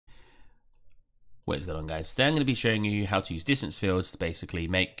What is going on, guys? Today I'm going to be showing you how to use distance fields to basically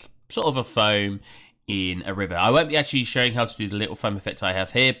make sort of a foam in a river. I won't be actually showing how to do the little foam effect I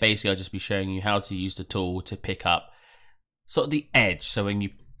have here. Basically, I'll just be showing you how to use the tool to pick up sort of the edge. So when you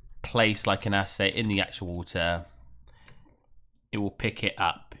place like an asset in the actual water, it will pick it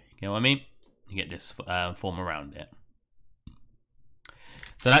up. You know what I mean? You get this form around it.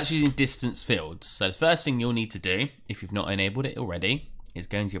 So that's using distance fields. So the first thing you'll need to do, if you've not enabled it already, is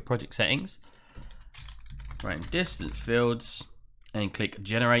go into your project settings, right in distance fields, and click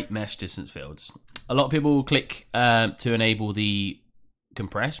generate mesh distance fields. A lot of people will click to enable the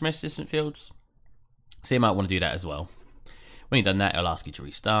compressed mesh distance fields, so you might want to do that as well. When you've done that, it'll ask you to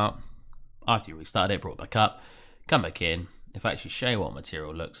restart. After you restart it, brought it back up, come back in. If I actually show you what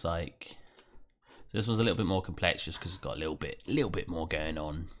material looks like, so this was a little bit more complex just because it's got a little bit more going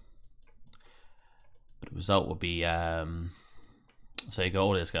on. But the result will be so you got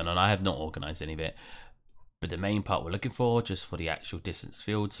all this going on. I have not organized any of it, but the main part we're looking for, just for the actual distance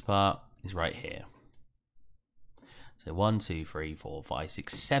fields part, is right here. So 1, 2, 3, 4, 5,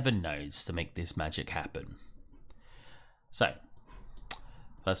 6, 7 nodes to make this magic happen. So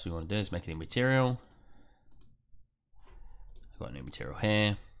first thing we want to do is make a new material. I've got a new material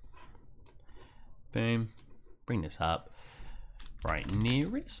here. Boom. Bring this up. Right,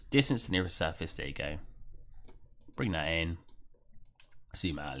 nearest distance to nearest surface. There you go. Bring that in.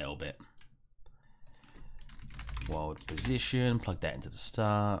 Zoom out a little bit. World position. Plug that into the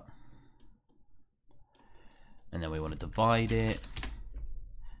start. And then we want to divide it.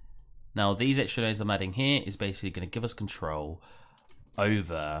 Now these extra nodes I'm adding here is basically going to give us control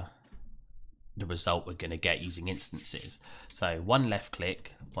over the result we're going to get using instances. So one left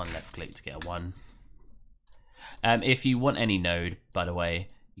click to get a 1. If you want any node, by the way,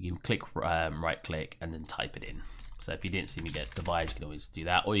 you can click right click and then type it in. So if you didn't see me get divide, you can always do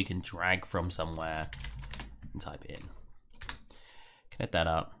that, or you can drag from somewhere and type it in. Connect that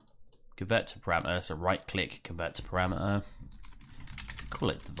up, convert to parameter, so right click, convert to parameter, call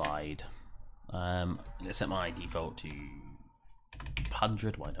it divide. Let's set my default to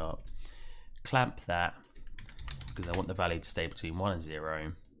 100, why not? Clamp that, because I want the value to stay between 1 and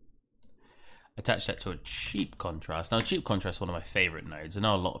 0. Attach that to a cheap contrast. Now cheap contrast is one of my favorite nodes. I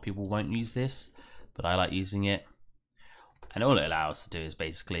know a lot of people won't use this, but I like using it. And all it allows us to do is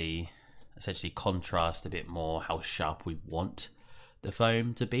basically essentially contrast a bit more how sharp we want the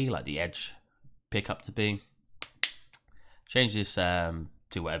foam to be, like the edge pickup to be. Change this to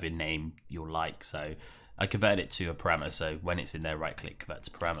whatever name you'll like. So I converted it to a parameter, so when it's in there, right click, convert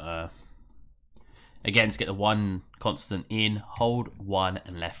to parameter. Again, to get the 1 constant in, hold 1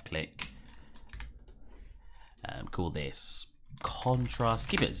 and left click. Call this contrast,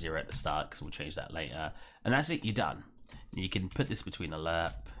 keep it at 0 at the start because we'll change that later. And that's it, you're done. You can put this between a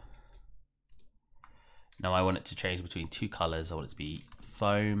lerp. Now I want it to change between 2 colors. I want it to be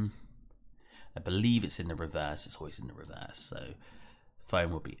foam. I believe it's in the reverse. It's always in the reverse. So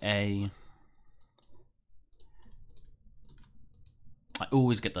foam will be A. I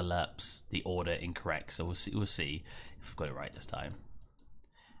always get the lerps, the order incorrect. So we'll see if I've got it right this time.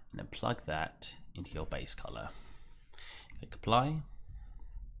 And then plug that into your base color. Click apply.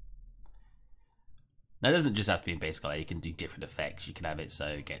 Now it doesn't just have to be in base color, you can do different effects. You can have it so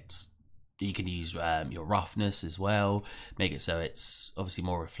it gets, you can use your roughness as well, make it so it's obviously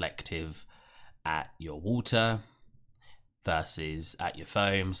more reflective at your water versus at your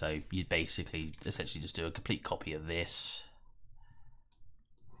foam. So you basically essentially just do a complete copy of this.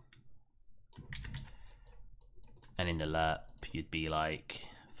 And in the lerp you'd be like,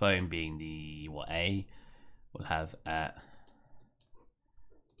 foam being the A, we'll have at,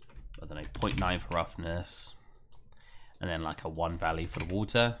 I don't know, 0.9 for roughness, and then like a 1 value for the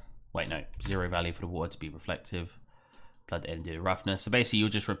water. Wait, no, 0 value for the water to be reflective. Plug it into the roughness. So basically, you'll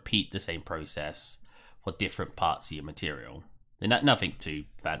just repeat the same process for different parts of your material. And nothing too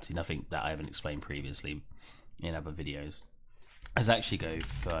fancy, nothing that I haven't explained previously in other videos. Let's actually go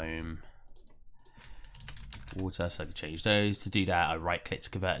foam, water, so I can change those. To do that, I right click to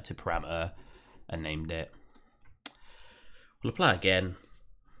convert it to parameter and named it. We'll apply again.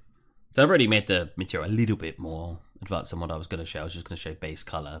 So I've already made the material a little bit more advanced than what I was going to show. I was just going to show base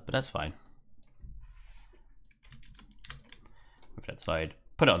color, but that's fine. Reflect side,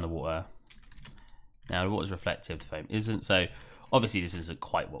 put it on the water. Now the water's reflective, the foam isn't. So obviously this isn't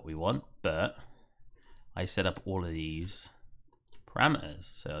quite what we want, but I set up all of these parameters.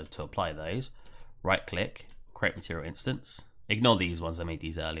 So to apply those, right click, create material instance. Ignore these ones, I made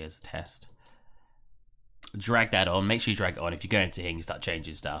these earlier as a test. Drag that on, make sure you drag it on. If you go into here and you start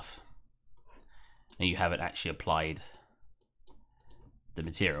changing stuff and you haven't actually applied the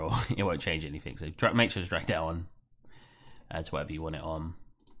material, it won't change anything. So make sure to drag that on as whatever you want it on.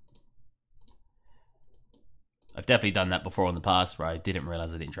 I've definitely done that before in the past where I didn't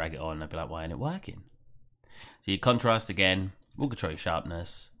realize I didn't drag it on. I'd be like, why isn't it working? So your contrast again will control your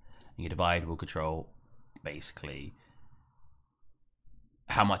sharpness, and your divide will control basically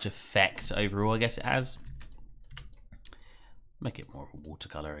how much effect overall I guess it has. Make it more of a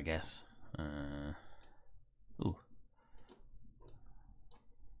watercolor, I guess. Ooh.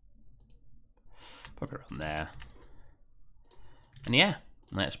 Put it on there. And yeah,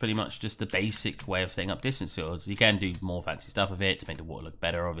 that's pretty much just the basic way of setting up distance fields. You can do more fancy stuff with it to make the water look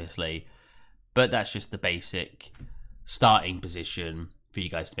better, obviously. But that's just the basic starting position for you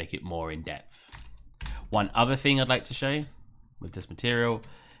guys to make it more in depth. One other thing I'd like to show with this material,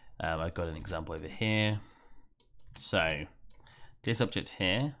 I've got an example over here. So this object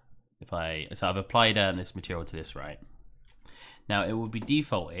here, so I've applied this material to this, right? Now it will be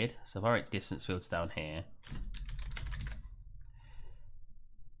defaulted. So if I write distance fields down here,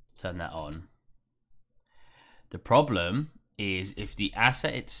 turn that on. The problem is if the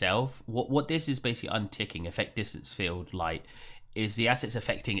asset itself, what this is basically unticking, affect distance field light, is the asset's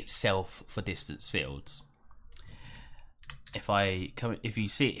affecting itself for distance fields. If you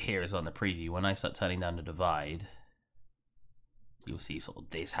see it here as on the preview, when I start turning down the divide, you'll see sort of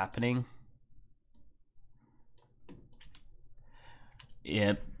this happening.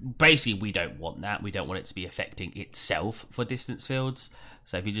 Yeah, basically we don't want that. We don't want it to be affecting itself for distance fields.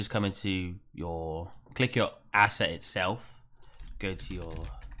 So if you just come into click your asset itself, go to your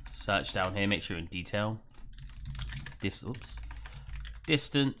search down here, make sure you're in detail. Distance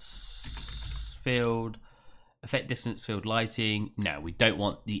field, affect distance field lighting. No, we don't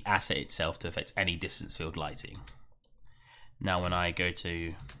want the asset itself to affect any distance field lighting. Now when I go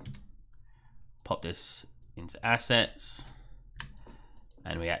to pop this into assets,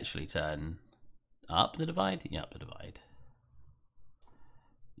 and we actually turn up the divide, yeah, up the divide,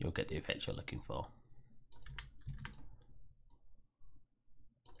 you'll get the effect you're looking for.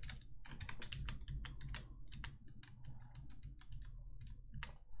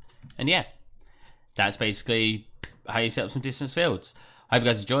 And yeah, that's basically how you set up some distance fields. I hope you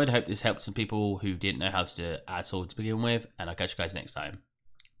guys enjoyed. I hope this helped some people who didn't know how to do it at all to begin with, and I'll catch you guys next time.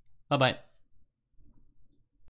 Bye bye.